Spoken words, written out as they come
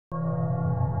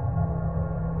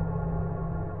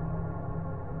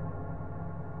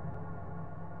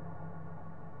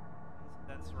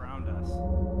us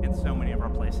in so many of our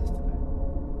places today.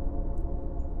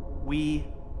 We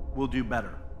will do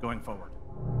better going forward.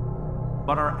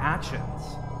 But our actions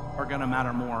are going to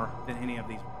matter more than any of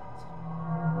these words.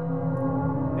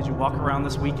 As you walk around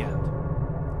this weekend,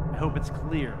 I hope it's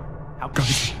clear how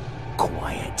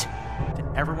Quiet.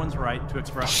 to everyone's right to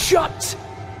express. Shut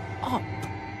up.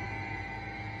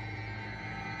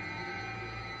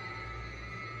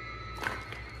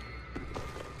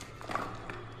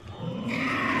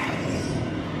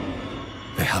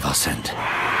 They have our scent.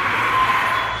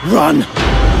 Run!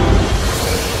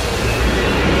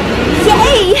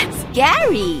 Yay!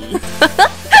 Scary!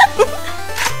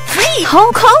 Free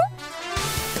Hong Kong?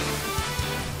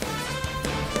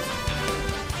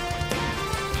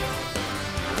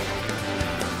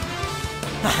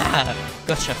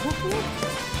 Gotcha.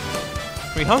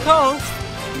 Free Hong Kong!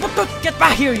 Get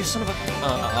back here, you son of a...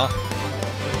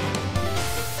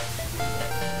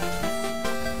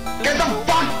 Get the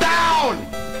fuck down!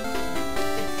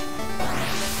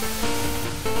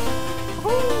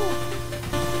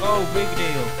 Oh, big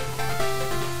deal.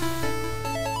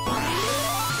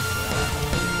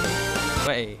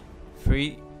 Wait,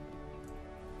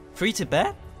 free to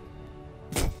bet?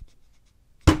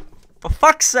 For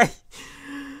fuck's sake!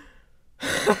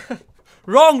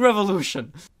 Wrong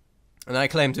revolution! And I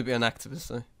claim to be an activist,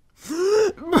 so.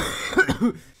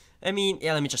 I mean,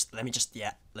 yeah, let me just,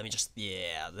 yeah,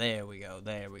 there we go.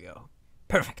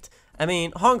 Perfect. I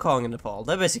mean, Hong Kong and Nepal,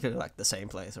 they're basically like the same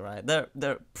place, right?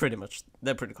 They're pretty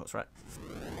close, right?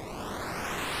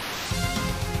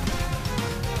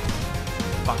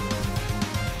 Fuck.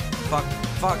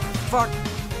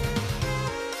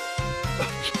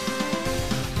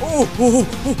 Oh,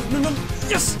 no,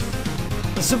 yes!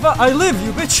 I live,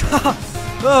 you bitch!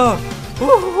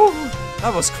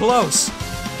 That was close!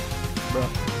 Bro.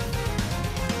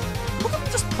 Why did I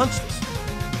just punch this?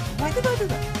 Why did I do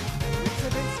that?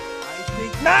 I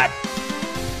think not!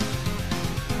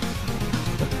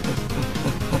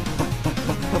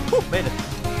 Made it.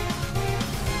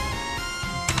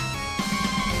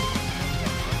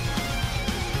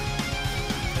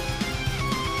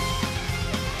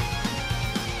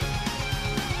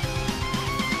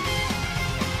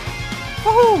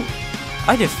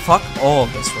 I did fuck all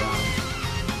this round.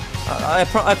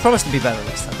 I promise to be better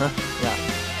next time, huh? Yeah.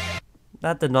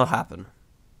 That did not happen.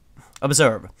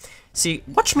 Observe. See,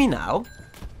 watch me now.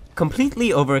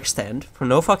 Completely overextend for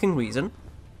no fucking reason.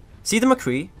 See the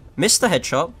McCree, miss the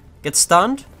headshot, get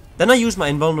stunned, then I use my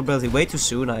invulnerability way too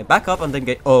soon, I back up and then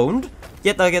get owned,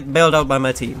 yet I get bailed out by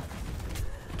my team.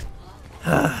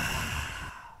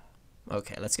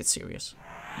 Okay, let's get serious.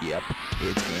 Yep,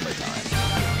 it's gamer time.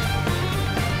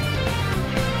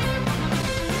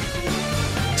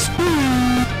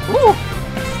 Ooh.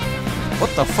 What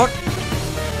the fuck?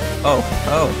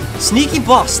 Oh, sneaky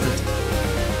bastard!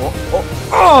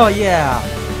 Oh yeah!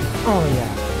 Oh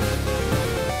yeah!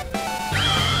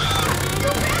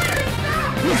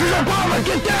 This is a bomber,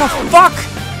 get down! The fuck?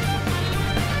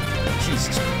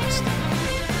 Jesus Christ!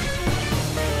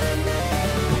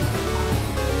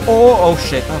 Oh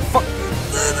shit! Fuck!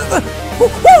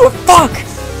 Fuck!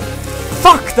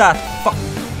 Fuck that! Fuck!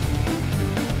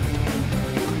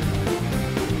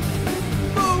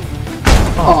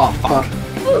 Oh, fuck.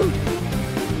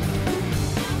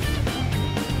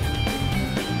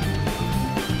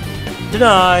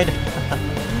 Denied.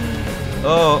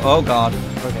 Oh god.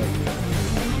 Okay.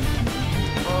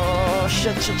 Oh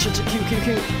shit, Q.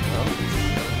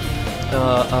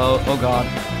 Oh god.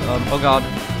 Oh god.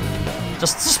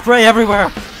 Just spray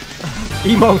everywhere.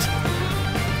 Emote.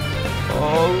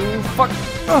 Oh fuck.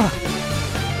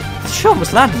 She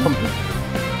almost landed on me.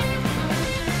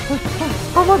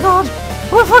 Oh my god.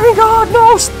 Oh my fucking god,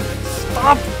 no!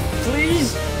 Stop!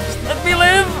 Please! Just let me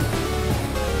live!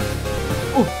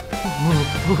 Ooh.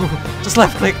 Just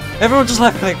left click! Everyone just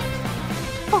left click!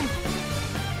 Oh.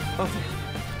 Okay.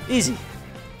 Easy.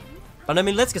 And I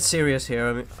mean, let's get serious here.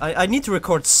 I mean, I need to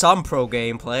record some pro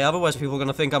gameplay, otherwise people are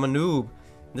gonna think I'm a noob.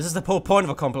 This is the whole point of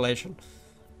a compilation.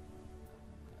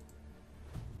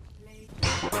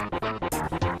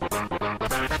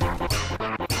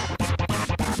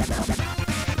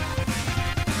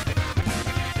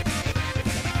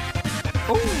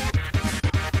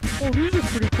 Oh, here's a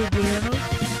pretty cool banana.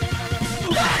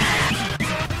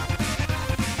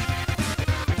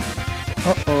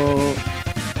 Uh-oh.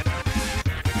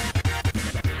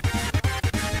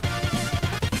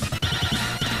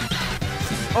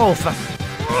 Oh, fuck.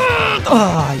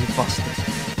 Ah, you bastard.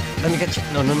 Let me get you.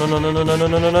 No.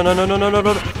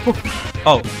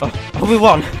 Oh, we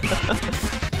won.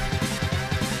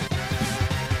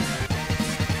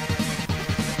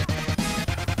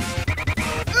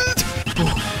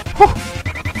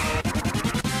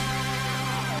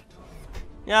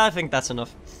 Yeah, I think that's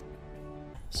enough.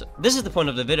 So, this is the point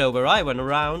of the video where I went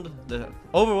around the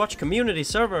Overwatch community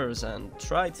servers and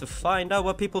tried to find out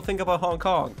what people think about Hong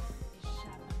Kong.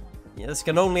 Yeah, this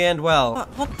can only end well.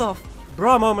 What the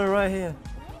bra moment right here.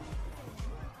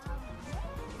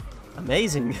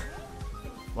 Amazing.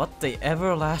 What the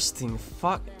everlasting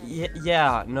fuck?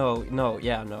 Yeah, no.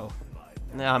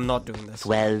 Nah, I'm not doing this.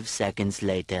 12 seconds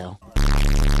later.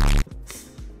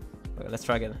 Okay, let's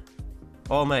try again.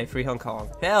 All May, free Hong Kong.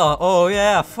 Hell, oh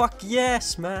yeah, fuck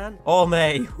yes, man. All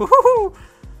May, woohoo!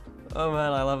 Oh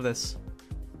man, I love this.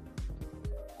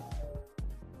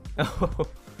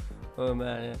 Oh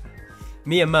man, yeah.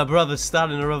 Me and my brothers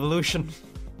starting a revolution.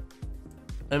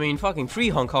 I mean, fucking free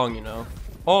Hong Kong, you know.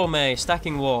 All May,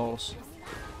 stacking walls.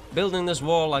 Building this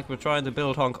wall like we're trying to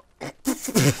build Hong Kong. It's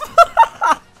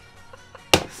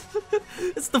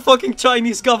the fucking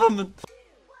Chinese government.